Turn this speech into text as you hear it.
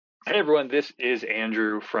Hey everyone, this is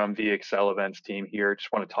Andrew from the Accelevents team here.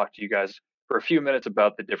 Just want to talk to you guys for a few minutes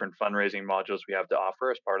about the different fundraising modules we have to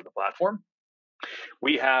offer as part of the platform.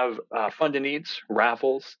 We have fund and needs,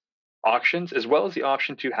 raffles, auctions, as well as the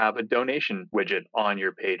option to have a donation widget on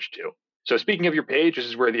your page too. So speaking of your page, this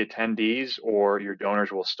is where the attendees or your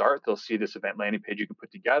donors will start. They'll see this event landing page you can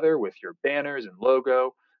put together with your banners and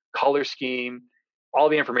logo, color scheme, all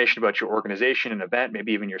the information about your organization and event,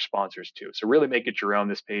 maybe even your sponsors too. So really make it your own.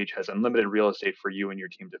 This page has unlimited real estate for you and your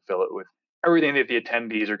team to fill it with everything that the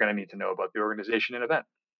attendees are going to need to know about the organization and event.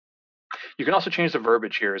 You can also change the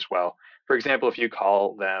verbiage here as well. For example, if you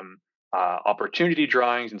call them opportunity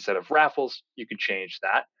drawings instead of raffles, you can change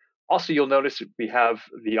that. Also, you'll notice we have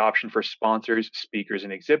the option for sponsors, speakers,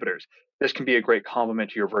 and exhibitors. This can be a great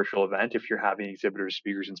complement to your virtual event if you're having exhibitors,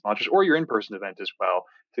 speakers, and sponsors, or your in-person event as well.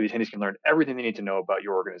 So the attendees can learn everything they need to know about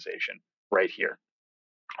your organization right here.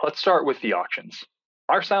 Let's start with the auctions.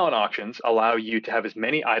 Our silent auctions allow you to have as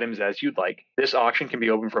many items as you'd like. This auction can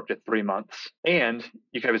be open for up to 3 months, and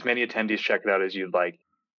you can have as many attendees check it out as you'd like.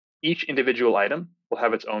 Each individual item will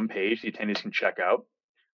have its own page the attendees can check out,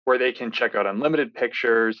 where they can check out unlimited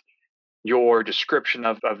pictures, your description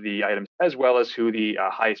of the items, as well as who the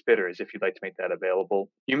highest bidder is if you'd like to make that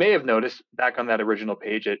available. You may have noticed back on that original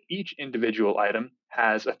page that each individual item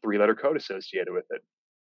has a 3-letter code associated with it.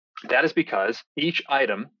 That is because each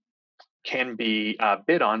item can be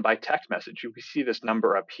bid on by text message. You can see this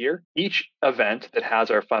number up here. Each event that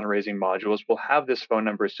has our fundraising modules will have this phone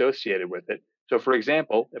number associated with it. So for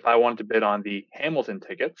example, if I wanted to bid on the Hamilton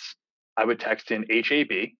tickets, I would text in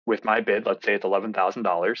HAB with my bid, let's say it's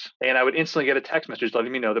 $11,000, and I would instantly get a text message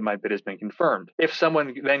letting me know that my bid has been confirmed. If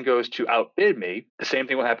someone then goes to outbid me, the same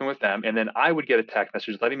thing will happen with them, and then I would get a text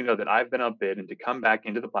message letting me know that I've been outbid and to come back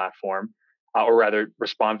into the platform, or rather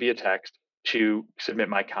respond via text to submit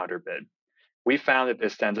my counter bid. We found that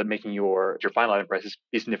this ends up making your final item prices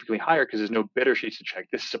be significantly higher because there's no bidder sheets to check.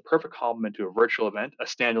 This is a perfect complement to a virtual event, a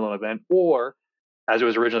standalone event, or as it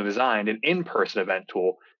was originally designed, an in-person event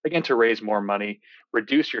tool, again, to raise more money,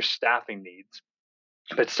 reduce your staffing needs,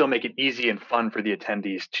 but still make it easy and fun for the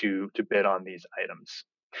attendees to bid on these items.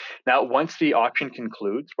 Now, once the auction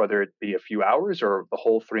concludes, whether it be a few hours or the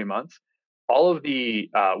whole 3 months, all of the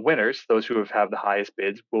winners, those who have the highest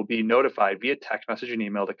bids, will be notified via text message and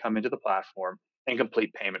email to come into the platform and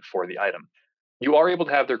complete payment for the item. You are able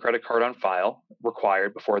to have their credit card on file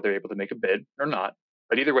required before they're able to make a bid or not.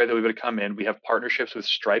 But either way, they'll be able to come in. We have partnerships with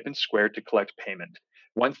Stripe and Square to collect payment.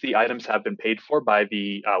 Once the items have been paid for by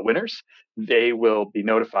the winners, they will be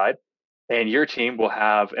notified and your team will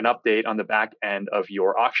have an update on the back end of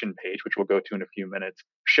your auction page, which we'll go to in a few minutes,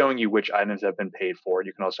 showing you which items have been paid for.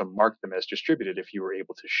 You can also mark them as distributed if you were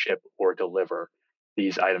able to ship or deliver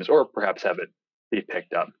these items, or perhaps have it be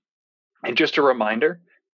picked up. And just a reminder,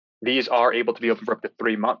 these are able to be open for up to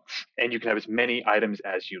 3 months, and you can have as many items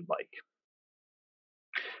as you'd like.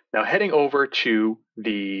 Now, heading over to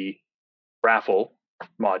the Raffle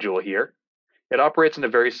module here, it operates in a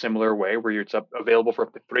very similar way where it's available for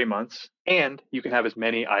up to 3 months and you can have as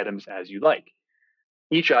many items as you like.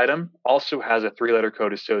 Each item also has a 3-letter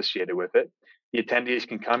code associated with it. The attendees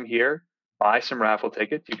can come here, buy some raffle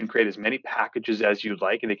tickets. You can create as many packages as you'd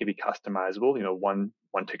like and they can be customizable. You know, one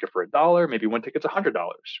ticket for $1, maybe one ticket's $100,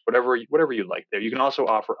 whatever you'd like there. You can also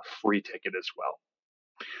offer a free ticket as well.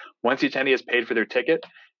 Once the attendee has paid for their ticket,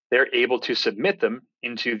 they're able to submit them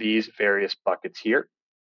into these various buckets here.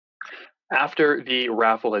 After the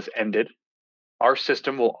raffle has ended, our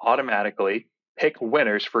system will automatically pick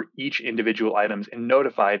winners for each individual items and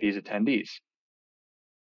notify these attendees.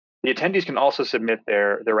 The attendees can also submit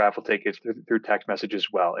their raffle tickets through text message as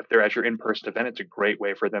well. If they're at your in-person event, it's a great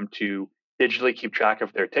way for them to digitally keep track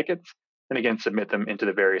of their tickets and again, submit them into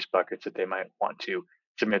the various buckets that they might want to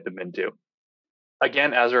submit them into.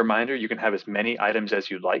 Again, as a reminder, you can have as many items as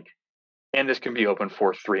you'd like, and this can be open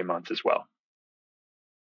for 3 months as well.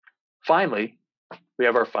 Finally, we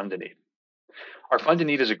have our Fund and Need. Our Fund and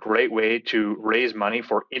Need is a great way to raise money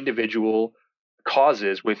for individual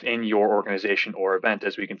causes within your organization or event.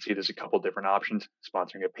 As we can see, there's a couple different options: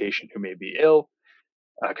 sponsoring a patient who may be ill,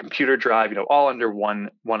 a computer drive, all under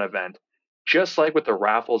one event. Just like with the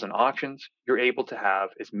raffles and auctions, you're able to have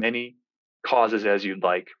as many causes as you'd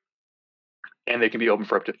like, and they can be open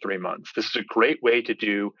for up to 3 months. This is a great way to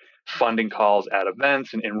do funding calls at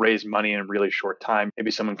events and raise money in a really short time.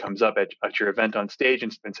 Maybe someone comes up at your event on stage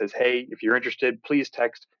and says, hey, if you're interested, please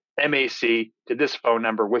text MAC to this phone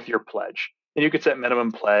number with your pledge. And you could set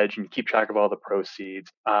minimum pledge and keep track of all the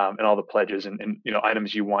proceeds and all the pledges and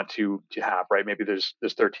items you want to have, right? Maybe there's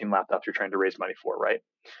 13 laptops you're trying to raise money for, right?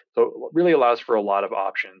 So it really allows for a lot of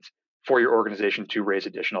options for your organization to raise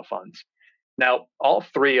additional funds. Now, all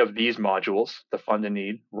three of these modules, the Fund and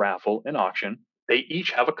Need, Raffle, and Auction, they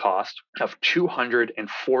each have a cost of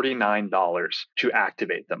 $249 to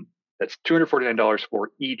activate them. That's $249 for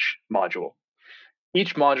each module.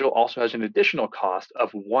 Each module also has an additional cost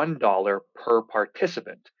of $1 per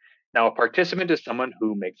participant. Now, a participant is someone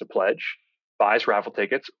who makes a pledge, buys raffle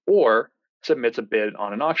tickets, or submits a bid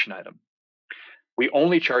on an auction item. We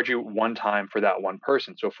only charge you one time for that one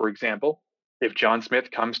person. So, for example, if John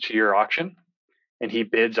Smith comes to your auction and he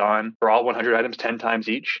bids on for all 100 items 10 times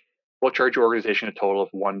each, we'll charge your organization a total of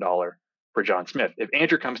 $1 for John Smith. If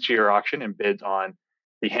Andrew comes to your auction and bids on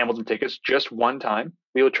the Hamilton tickets just one time,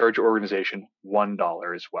 we will charge your organization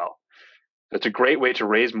 $1 as well. So it's a great way to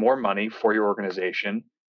raise more money for your organization,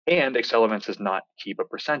 and Accelevents does not keep a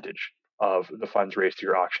percentage of the funds raised through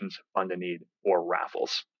your auctions, Fund and Need, or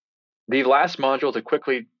raffles. The last module to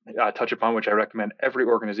quickly touch upon, which I recommend every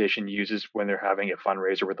organization uses when they're having a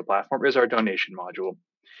fundraiser with the platform, is our donation module.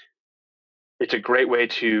 It's a great way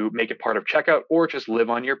to make it part of checkout or just live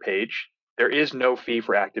on your page. There is no fee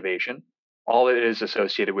for activation. All it is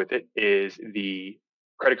associated with it is the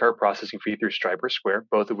credit card processing fee through Stripe or Square,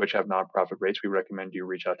 both of which have nonprofit rates we recommend you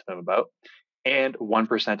reach out to them about, and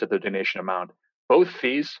 1% of the donation amount. Both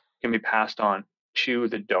fees can be passed on to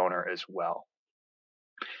the donor as well.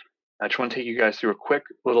 I just want to take you guys through a quick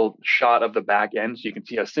little shot of the back end so you can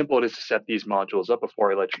see how simple it is to set these modules up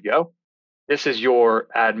before I let you go. This is your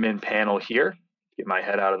admin panel here. Get my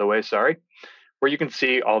head out of the way, sorry. Where you can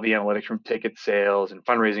see all the analytics from ticket sales and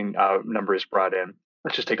fundraising numbers brought in.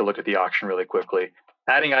 Let's just take a look at the auction really quickly.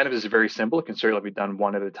 Adding items is very simple. It can certainly be done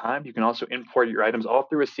one at a time. You can also import your items all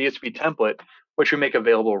through a CSV template, which we make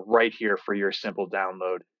available right here for your simple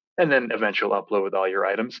download, and then eventual upload with all your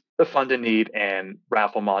items. The Fund and Need and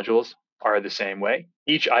Raffle modules are the same way.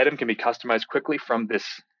 Each item can be customized quickly from this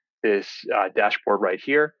dashboard right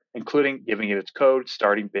here, including giving it its code,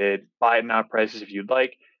 starting bid, buy it now prices if you'd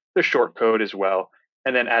like, the short code as well,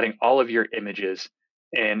 and then adding all of your images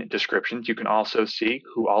and descriptions. You can also see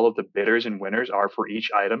who all of the bidders and winners are for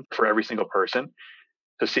each item for every single person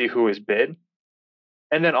to see who is bid,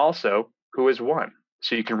 and then also who is won.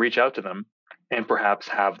 So you can reach out to them and perhaps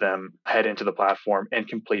have them head into the platform and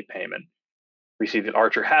complete payment. We see that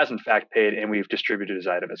Archer has in fact paid, and we've distributed his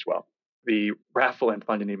item as well. The Raffle and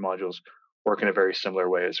Fund and Need modules work in a very similar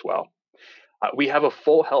way as well. We have a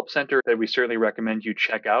full help center that we certainly recommend you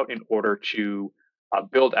check out in order to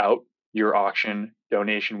build out your auction,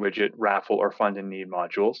 donation widget, raffle, or Fund and Need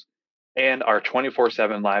modules. And our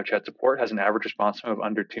 24/7 live chat support has an average response time of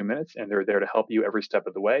under 2 minutes, and they're there to help you every step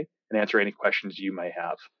of the way and answer any questions you may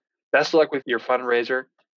have. Best of luck with your fundraiser,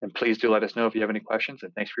 and please do let us know if you have any questions,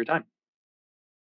 and thanks for your time.